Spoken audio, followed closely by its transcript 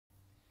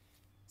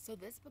So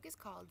this book is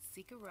called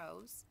Sika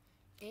Rose.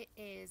 It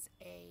is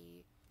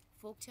a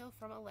folktale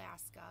from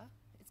Alaska.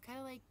 It's kind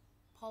of like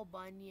Paul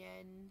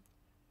Bunyan,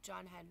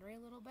 John Henry a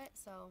little bit,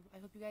 so I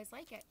hope you guys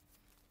like it.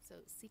 So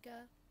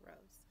Sika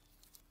Rose.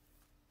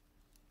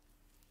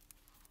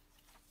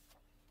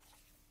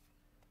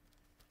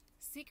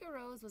 Sika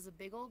Rose was a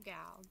big old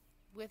gal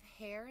with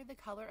hair the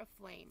color of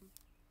flame.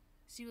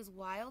 She was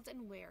wild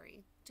and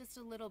wary, just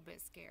a little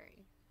bit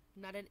scary.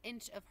 Not an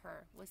inch of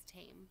her was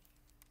tame.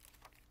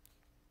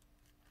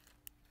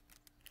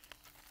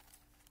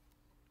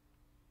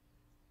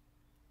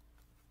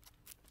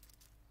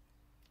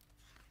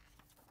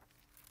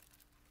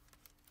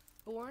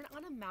 Born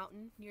on a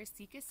mountain near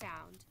Sika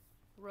Sound,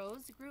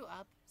 Rose grew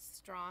up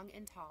strong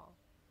and tall.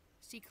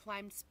 She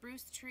climbed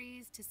spruce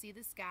trees to see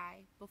the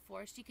sky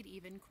before she could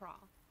even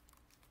crawl.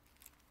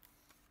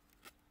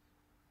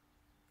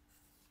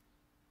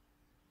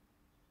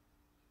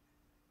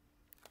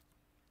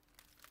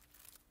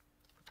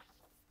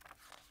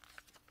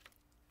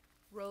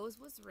 Rose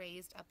was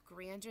raised up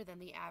grander than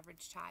the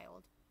average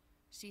child.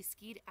 She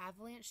skied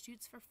avalanche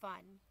chutes for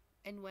fun,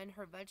 and when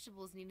her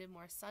vegetables needed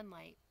more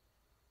sunlight,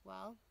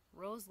 well,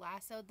 Rose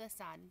lassoed the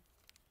sun.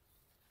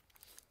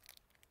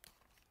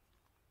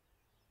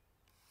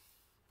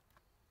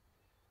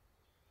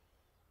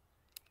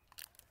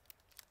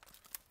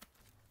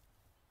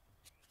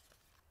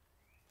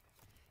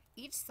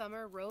 Each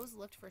summer, Rose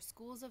looked for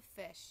schools of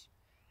fish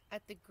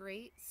at the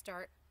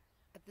start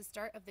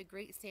of the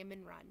great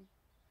salmon run.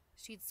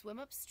 She'd swim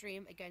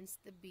upstream against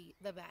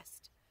the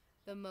best.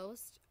 The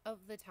most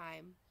of the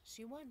time,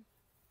 she won.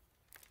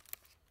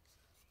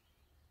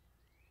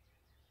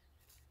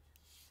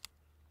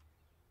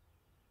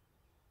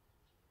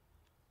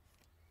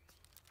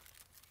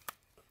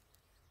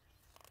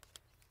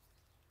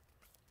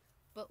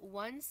 But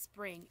one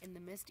spring in the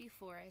misty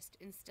forest,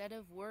 instead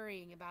of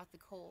worrying about the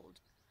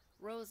cold,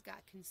 Rose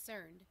got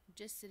concerned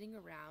just sitting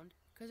around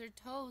because her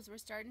toes were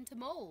starting to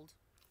mold.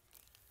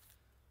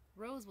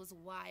 Rose was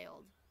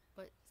wild,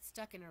 but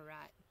stuck in a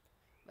rut,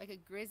 like a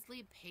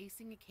grizzly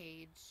pacing a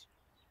cage.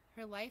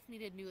 Her life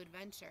needed new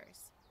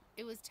adventures.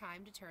 It was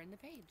time to turn the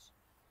page.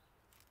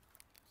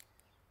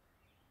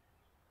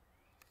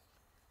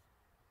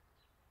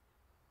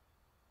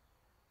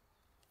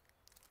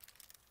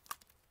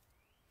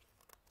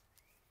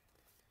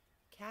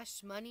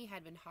 Cash money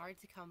had been hard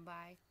to come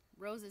by.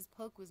 Rose's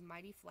poke was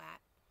mighty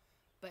flat.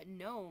 But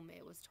Nome,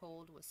 it was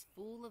told, was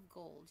full of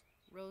gold.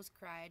 Rose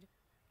cried,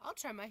 "I'll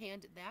try my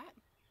hand at that."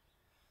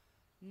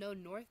 No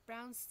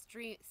northbound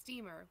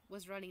steamer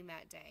was running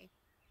that day,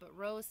 but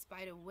Rose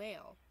spied a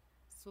whale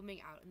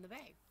swimming out in the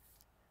bay.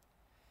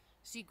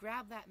 She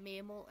grabbed that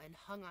mammal and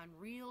hung on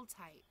real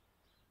tight.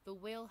 The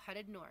whale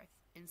headed north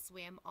and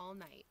swam all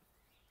night.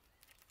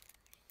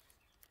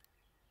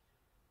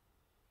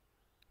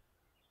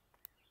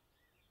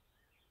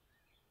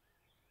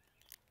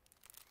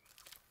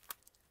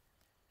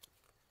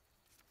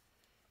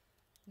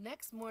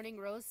 Next morning,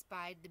 Rose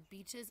spied the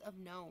beaches of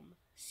Nome.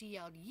 She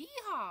yelled,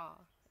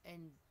 "Yeehaw!"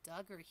 and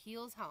dug her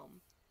heels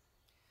home.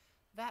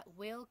 That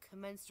whale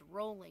commenced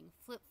rolling,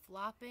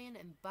 flip-flopping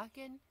and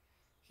bucking.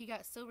 He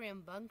got so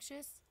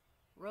rambunctious,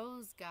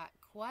 Rose got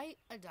quite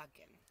a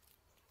duckin'.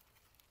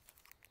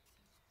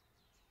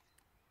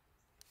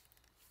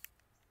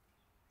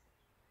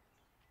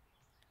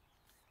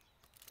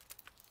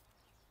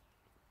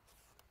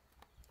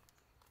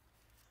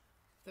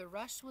 The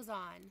rush was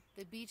on.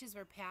 The beaches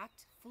were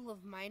packed, full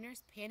of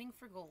miners panning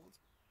for gold.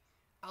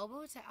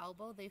 Elbow to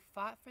elbow, they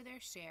fought for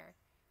their share,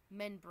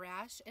 men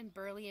brash and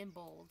burly and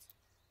bold.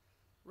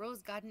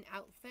 Rose got an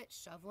outfit,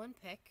 shovel and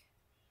pick,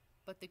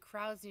 but the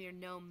crowds near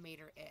Nome made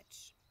her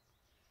itch.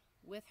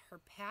 With her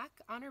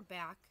pack on her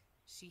back,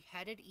 she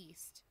headed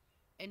east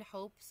in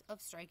hopes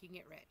of striking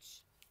it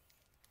rich.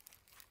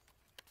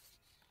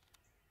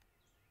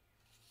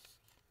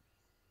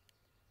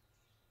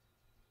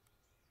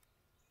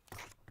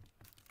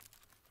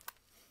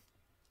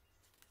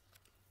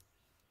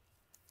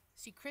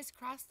 She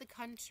crisscrossed the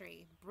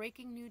country,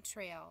 breaking new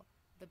trail,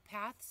 the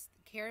paths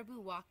the caribou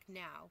walk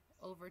now,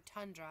 over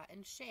tundra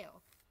and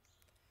shale.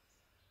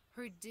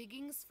 Her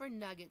diggings for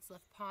nuggets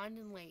left pond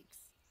and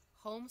lakes,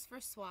 homes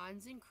for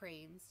swans and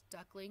cranes,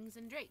 ducklings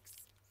and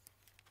drakes.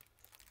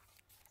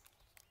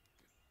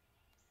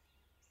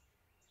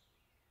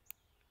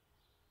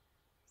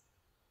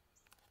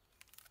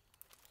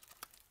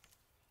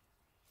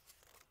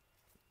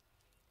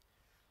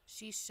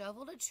 She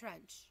shoveled a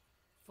trench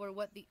for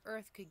what the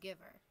earth could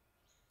give her.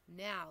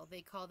 Now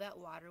they call that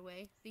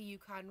waterway the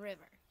Yukon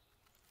River.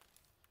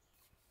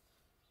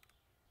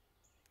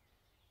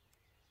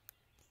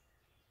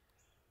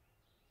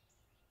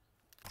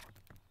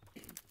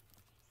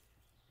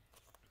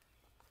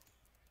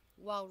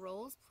 While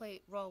Rose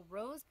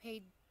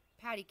paid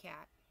Patty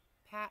Cat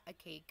pat a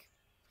cake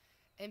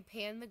and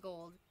panned the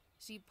gold,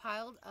 she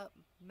piled up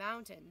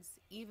mountains,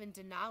 even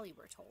Denali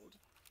were told.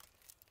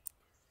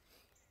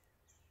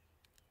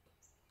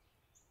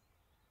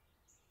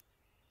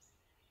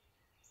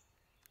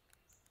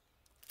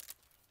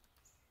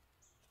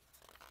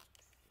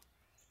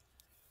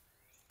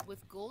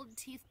 With gold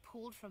teeth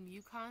pulled from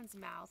Yukon's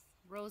mouth,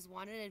 Rose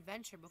wanted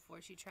adventure before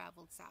she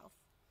traveled south.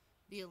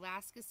 The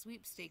Alaska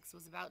sweepstakes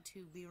was about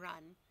to be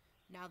run.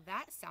 Now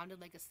that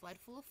sounded like a sled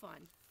full of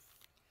fun.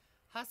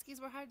 Huskies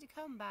were hard to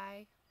come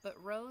by,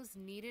 but Rose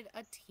needed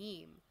a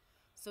team,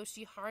 so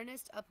she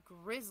harnessed up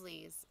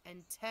grizzlies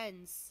and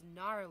 10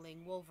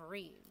 snarling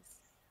wolverines.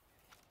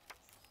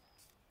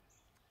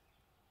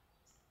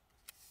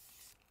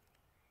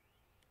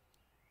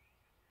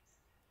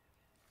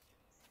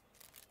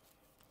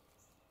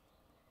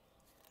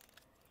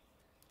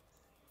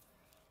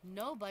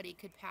 Nobody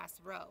could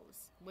pass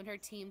Rose when her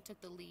team took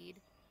the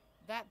lead.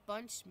 That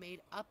bunch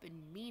made up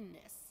in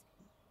meanness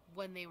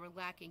when they were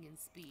lacking in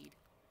speed.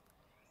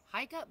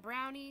 "Hike up,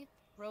 Brownie,"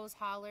 Rose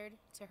hollered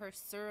to her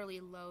surly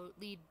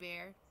lead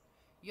bear.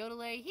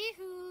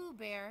 "Yodelay-hee-hoo,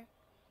 bear,"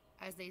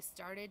 as they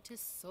started to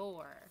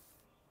soar.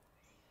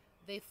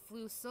 They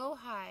flew so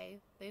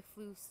high, they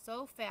flew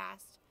so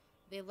fast,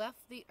 they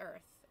left the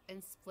earth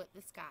and split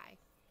the sky.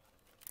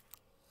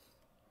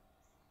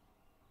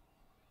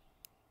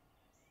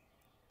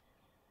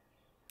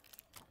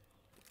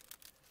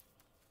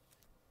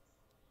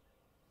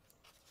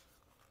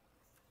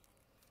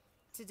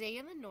 Today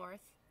in the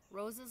north,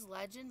 Rose's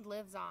legend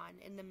lives on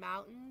in the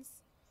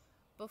mountains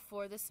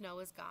before the snow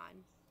is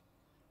gone.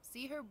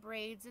 See her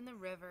braids in the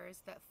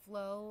rivers that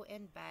flow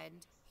and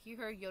bend. Hear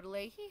her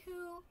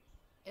yodelay-hee-hoo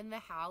in the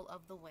howl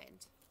of the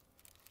wind.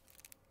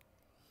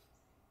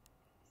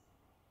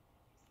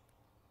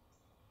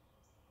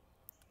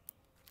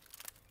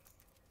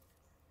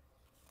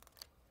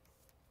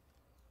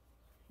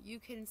 You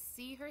can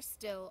see her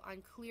still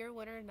on clear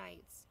winter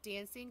nights,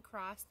 dancing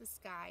across the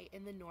sky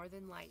in the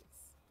northern lights.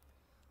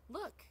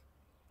 Look,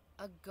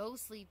 a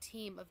ghostly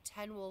team of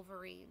 10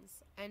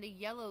 wolverines and a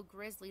yellow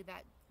grizzly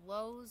that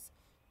glows,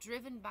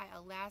 driven by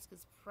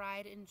Alaska's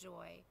pride and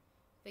joy,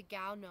 the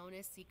gal known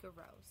as Sika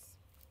Rose.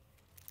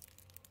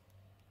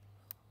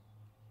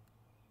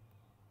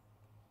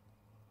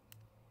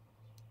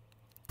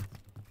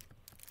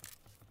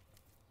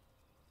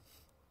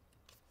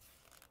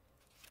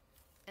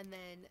 And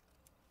then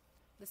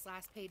this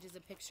last page is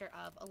a picture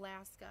of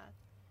Alaska,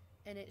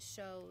 and it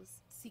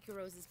shows Sika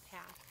Rose's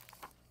path.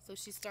 So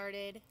she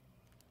started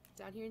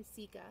down here in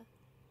Sika,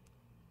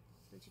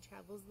 then she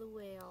travels the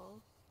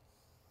whale,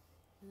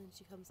 and then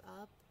she comes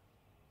up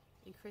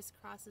and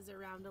crisscrosses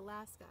around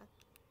Alaska.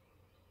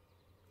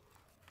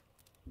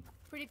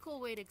 Pretty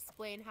cool way to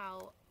explain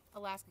how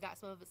Alaska got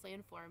some of its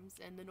landforms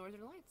and the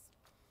northern lights.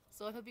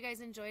 So I hope you guys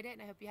enjoyed it,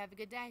 and I hope you have a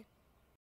good day.